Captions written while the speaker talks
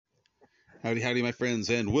Howdy, howdy, my friends,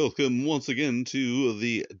 and welcome once again to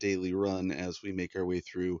the Daily Run as we make our way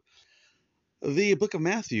through the book of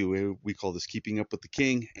Matthew. We call this Keeping Up with the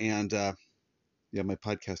King, and yeah, my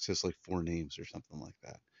podcast has like 4 names or something like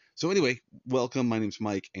that. So anyway, welcome. My name's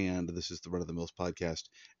Mike, and this is the Run of the Mills podcast,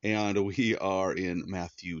 and we are in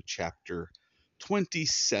Matthew chapter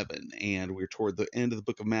 27, and we're toward the end of the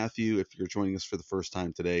book of Matthew. If you're joining us for the first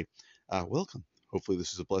time today, welcome. Hopefully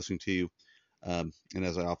this is a blessing to you. And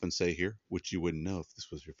as I often say here, which you wouldn't know if this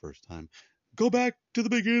was your first time, go back to the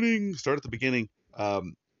beginning, start at the beginning.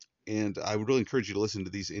 And I would really encourage you to listen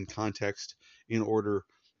to these in context, in order,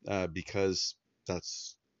 because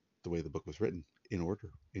that's the way the book was written, in order,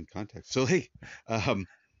 in context. So, hey,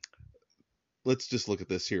 let's just look at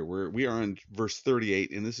this here. We are on verse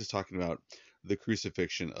 38, and this is talking about the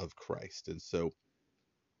crucifixion of Christ. And so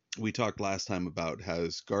we talked last time about how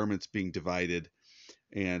his garments being divided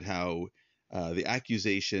and how the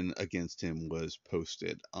accusation against him was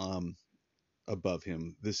posted above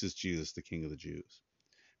him. This is Jesus, the King of the Jews.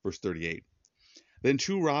 Verse 38. Then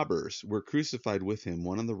 2 robbers were crucified with him,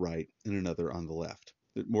 one on the right and another on the left.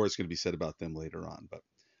 More is going to be said about them later on, but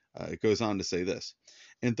it goes on to say this.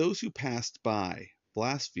 And those who passed by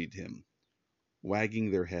blasphemed him,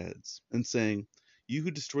 wagging their heads and saying, "You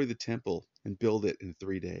who destroy the temple and build it in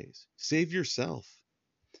 3 days, save yourself.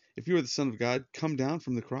 If you are the Son of God, come down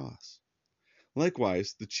from the cross."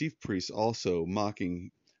 Likewise, the chief priests also, mocking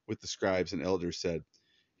with the scribes and elders, said,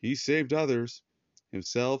 "He saved others.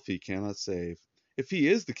 Himself he cannot save. If he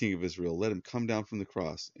is the King of Israel, let him come down from the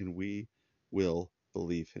cross, and we will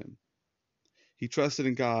believe him. He trusted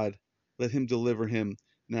in God. Let him deliver him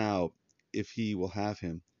now, if he will have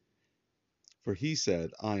him. For he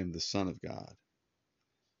said, I am the Son of God."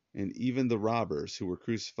 And even the robbers who were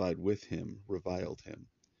crucified with him reviled him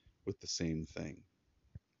with the same thing.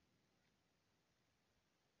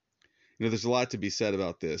 There's a lot to be said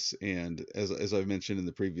about this, and as I've mentioned in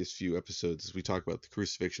the previous few episodes, as we talk about the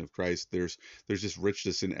crucifixion of Christ, there's just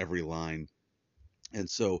richness in every line, and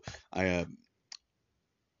so I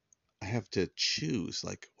have to choose,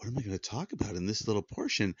 like, what am I going to talk about in this little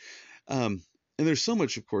portion? And there's so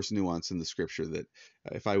much, of course, nuance in the scripture that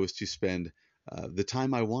if I was to spend the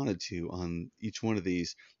time I wanted to on each one of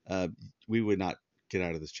these, we would not get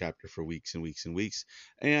out of this chapter for weeks and weeks and weeks.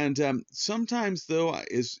 And sometimes, though,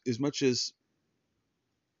 as much as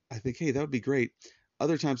I think, hey, that would be great,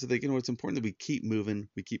 other times I think, it's important that we keep moving,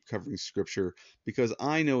 we keep covering scripture, because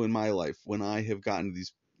I know in my life, when I have gotten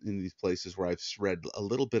in these places where I've read a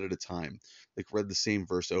little bit at a time, like read the same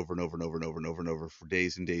verse over and over and over and over and over and over for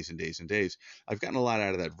days and days and days and days, I've gotten a lot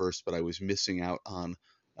out of that verse, but I was missing out on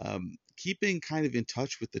keeping kind of in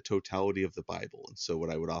touch with the totality of the Bible. And so what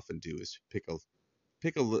I would often do is pick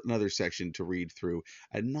another section to read through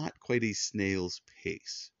at not quite a snail's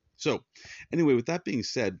pace. So anyway, with that being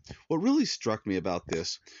said, what really struck me about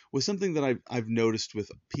this was something that I've noticed with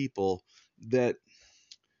people that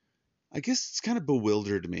I guess it's kind of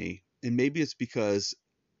bewildered me. And maybe it's because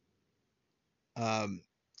I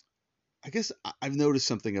guess I've noticed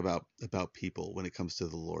something about people when it comes to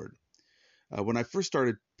the Lord. When I first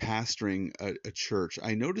started pastoring a church,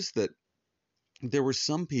 I noticed that there were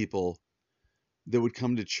some people that would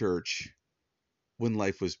come to church when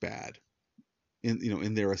life was bad,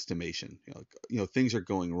 in their estimation. Things are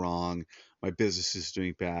going wrong. My business is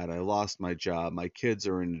doing bad. I lost my job. My kids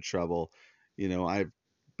are in trouble. I've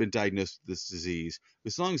been diagnosed with this disease.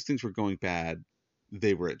 As long as things were going bad,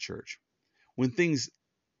 they were at church. When things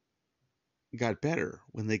got better,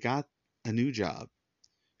 when they got a new job,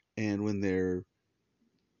 and when their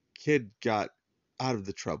kid got out of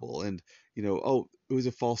the trouble, and it was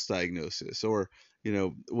a false diagnosis, or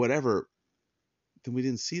whatever, then we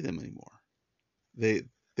didn't see them anymore. They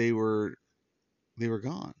were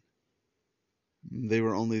gone. They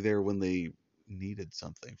were only there when they needed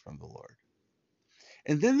something from the Lord.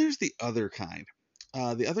 And then there's the other kind.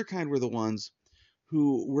 The other kind were the ones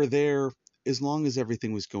who were there as long as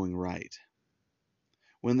everything was going right.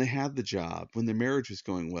 When they had the job, when their marriage was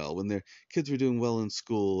going well, when their kids were doing well in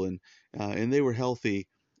school, and they were healthy,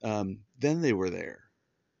 then they were there.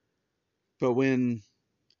 But when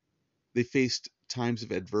they faced times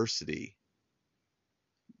of adversity,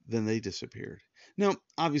 then they disappeared. Now,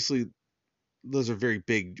 obviously, those are very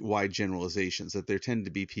big, wide generalizations, that there tend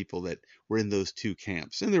to be people that were in those two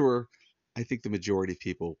camps. And I think the majority of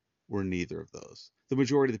people were neither of those. The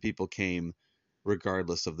majority of the people came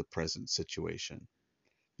regardless of the present situation,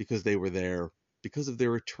 because they were there because of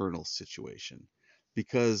their eternal situation,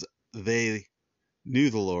 because they knew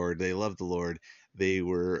the Lord, they loved the Lord, they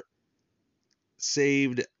were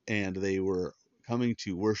saved, and they were coming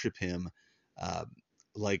to worship him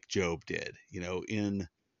like Job did, in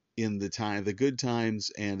the good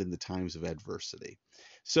times and in the times of adversity.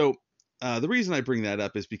 So the reason I bring that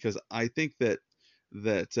up is because I think that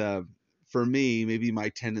for me, maybe my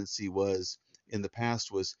tendency was in the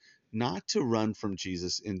past was not to run from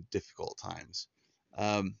Jesus in difficult times.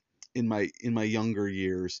 Um, in my younger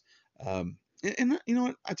years, and you know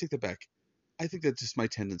what? I take that back. I think that's just my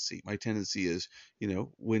tendency. My tendency is,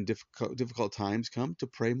 when difficult times come, to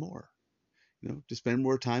pray more, to spend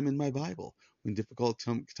more time in my Bible when difficult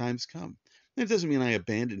times come. And it doesn't mean I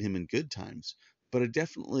abandon him in good times, but I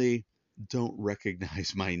definitely don't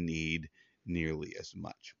recognize my need nearly as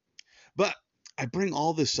much. But I bring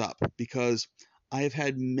all this up because I have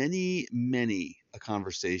had many, many a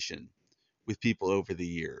conversation with people over the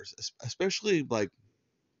years, especially like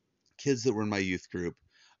kids that were in my youth group.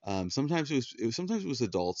 Sometimes it was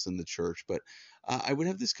adults in the church, but I would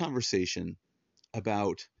have this conversation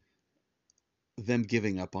about them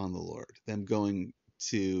giving up on the Lord, them going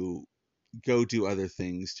to go do other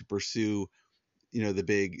things, to pursue, the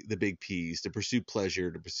big P's, to pursue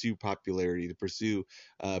pleasure, to pursue popularity, to pursue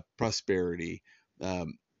prosperity,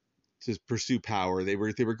 um, to pursue power. They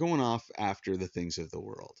were going off after the things of the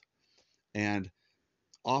world, and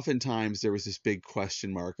oftentimes there was this big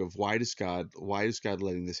question mark of why is God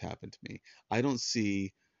letting this happen to me? I don't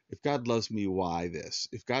see, if God loves me, why this?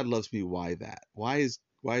 If God loves me, why that? Why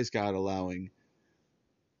is God allowing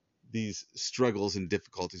these struggles and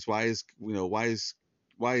difficulties? Why is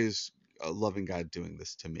a loving God doing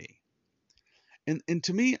this to me? And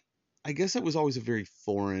to me, I guess that was always a very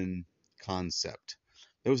foreign concept.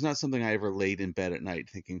 That was not something I ever laid in bed at night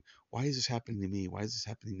thinking, why is this happening to me? Why is this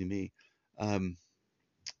happening to me? Um,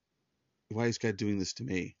 why is God doing this to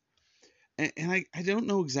me? And I don't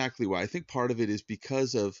know exactly why. I think part of it is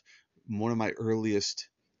because of one of my earliest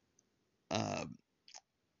uh,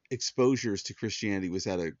 exposures to Christianity was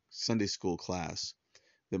at a Sunday school class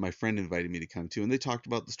that my friend invited me to come to, and they talked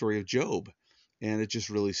about the story of Job, and it just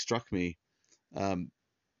really struck me. Um,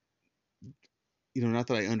 not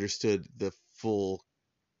that I understood the full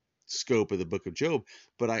scope of the book of Job,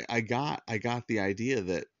 but I got the idea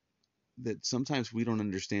that sometimes we don't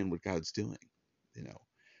understand what God's doing, you know,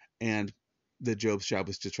 and that Job's job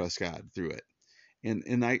was to trust God through it.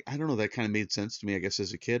 And I don't know, that kind of made sense to me, I guess,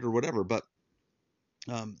 as a kid or whatever. But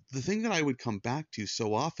the thing that I would come back to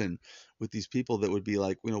so often with these people that would be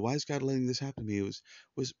like, why is God letting this happen to me?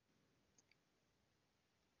 Was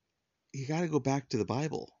you got to go back to the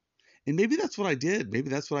Bible. And maybe that's what I did. Maybe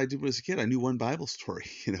that's what I did when I was a kid. I knew one Bible story,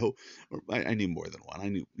 or I knew more than one. I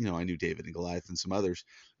knew David and Goliath and some others,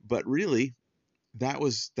 but really that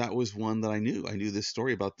was one that I knew. I knew this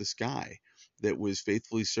story about this guy that was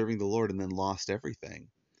faithfully serving the Lord and then lost everything.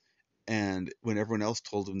 And when everyone else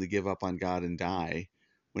told him to give up on God and die,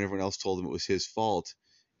 when everyone else told him it was his fault,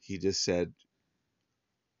 he just said,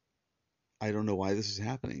 I don't know why this is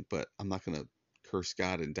happening, but I'm not going to curse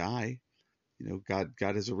God and die. God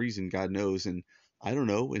has a reason. God knows. And I don't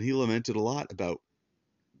know. And he lamented a lot about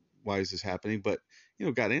why is this happening, but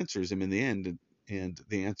God answers him in the end. And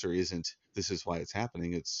the answer isn't, this is why it's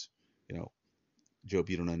happening. It's, you know, Job,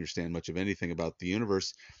 you don't understand much of anything about the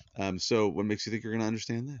universe. So what makes you think you're going to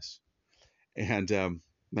understand this? And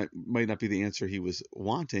that might not be the answer he was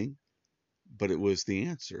wanting, but it was the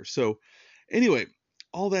answer. So anyway,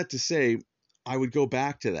 all that to say, I would go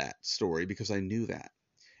back to that story because I knew that.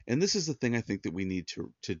 And this is the thing I think that we need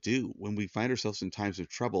to do when we find ourselves in times of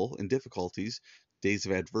trouble and difficulties, days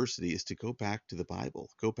of adversity, is to go back to the Bible,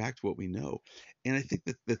 go back to what we know. And I think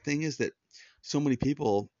that the thing is that so many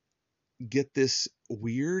people get this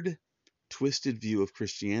weird, twisted view of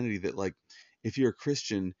Christianity that, like, if you're a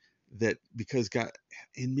Christian, that because God,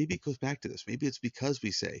 and maybe it goes back to this, maybe it's because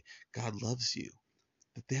we say God loves you,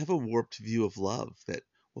 that they have a warped view of love that,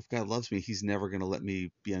 well, if God loves me, he's never going to let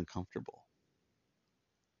me be uncomfortable.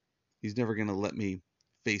 He's never going to let me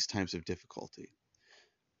face times of difficulty.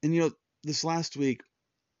 And this last week,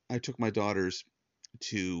 I took my daughters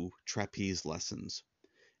to trapeze lessons.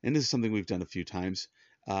 And this is something we've done a few times.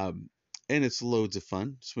 Um, and it's loads of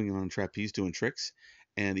fun, swinging on a trapeze, doing tricks.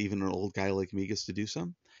 And even an old guy like me gets to do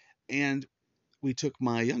some. And we took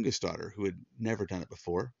my youngest daughter, who had never done it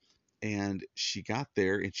before. And she got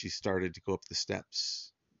there and she started to go up the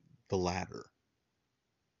steps, the ladder,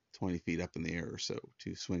 20 feet up in the air or so,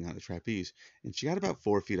 to swing on a trapeze. And she got about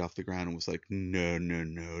 4 feet off the ground and was like, no, no,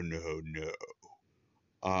 no, no,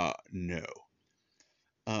 no. No.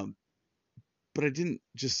 Um, but I didn't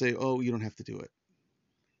just say, oh, you don't have to do it.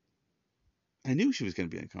 I knew she was going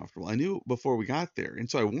to be uncomfortable. I knew before we got there. And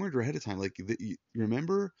so I warned her ahead of time, like, you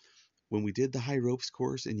remember when we did the high ropes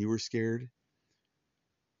course and you were scared?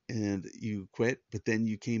 and you quit, but then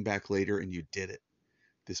you came back later and you did it.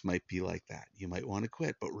 This might be like that. You might want to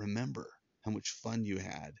quit, but remember how much fun you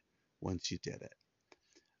had once you did it.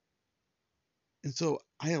 And so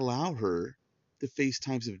I allow her to face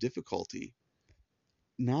times of difficulty,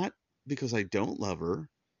 not because I don't love her,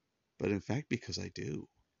 but in fact because I do.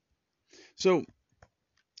 So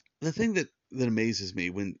the thing that amazes me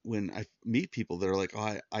when I meet people that are like,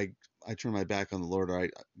 oh, I turn my back on the Lord, or I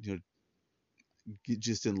you know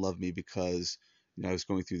just didn't love me because I was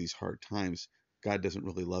going through these hard times. God doesn't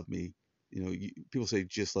really love me. People say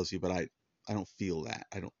Jesus loves you, but I don't feel that.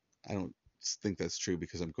 I don't think that's true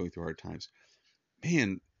because I'm going through hard times.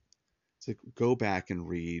 Man, it's like go back and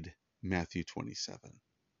read Matthew 27.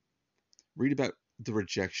 Read about the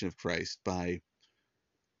rejection of Christ by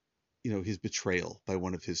his betrayal by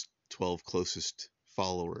one of his 12 closest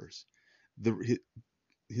followers,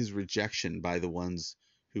 his rejection by the ones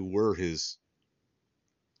who were his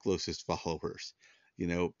closest followers,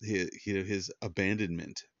 his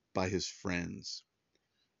abandonment by his friends,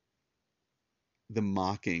 the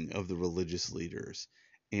mocking of the religious leaders,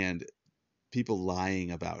 and people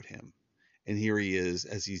lying about him. And here he is,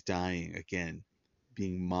 as he's dying again,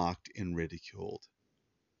 being mocked and ridiculed.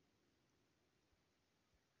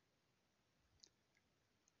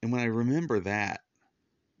 And when I remember that,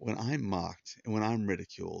 when I'm mocked and when I'm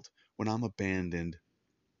ridiculed, when I'm abandoned,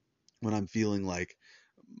 when I'm feeling like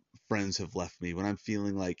friends have left me, when I'm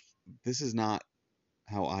feeling like this is not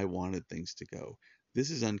how I wanted things to go, this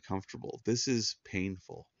is uncomfortable, this is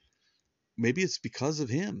painful. Maybe it's because of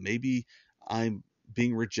him. Maybe I'm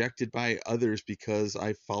being rejected by others because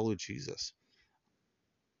I follow Jesus.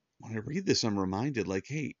 When I read this, I'm reminded, like,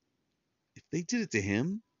 hey, if they did it to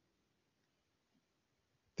him,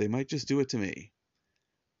 they might just do it to me.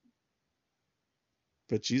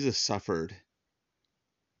 But Jesus suffered,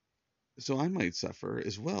 so I might suffer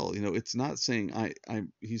as well. It's not saying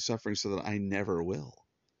he's suffering so that I never will.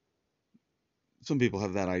 Some people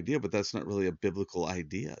have that idea, but that's not really a biblical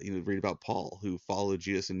idea. Read about Paul, who followed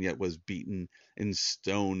Jesus and yet was beaten and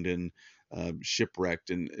stoned and shipwrecked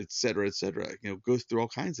and et cetera, et cetera. Goes through all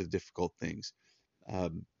kinds of difficult things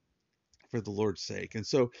um, for the Lord's sake. And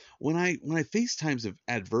so when I face times of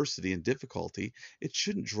adversity and difficulty, it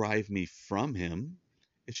shouldn't drive me from Him.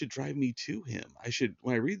 It should drive me to Him.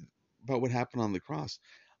 When I read about what happened on the cross,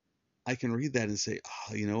 I can read that and say,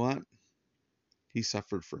 oh, you know what? He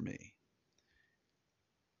suffered for me.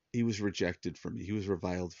 He was rejected for me. He was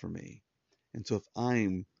reviled for me. And so if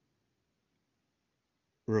I'm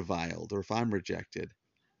reviled or if I'm rejected,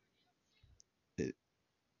 it,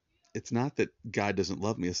 it's not that God doesn't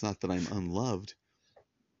love me. It's not that I'm unloved.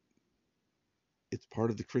 It's part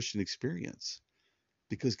of the Christian experience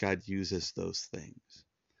because God uses those things.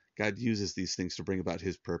 God uses these things to bring about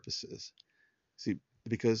his purposes. See,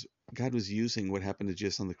 because God was using what happened to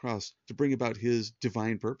Jesus on the cross to bring about his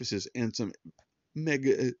divine purposes and some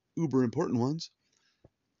mega uber important ones.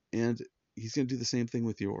 And he's going to do the same thing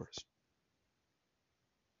with yours.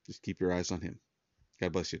 Just keep your eyes on him.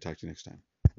 God bless you. Talk to you next time.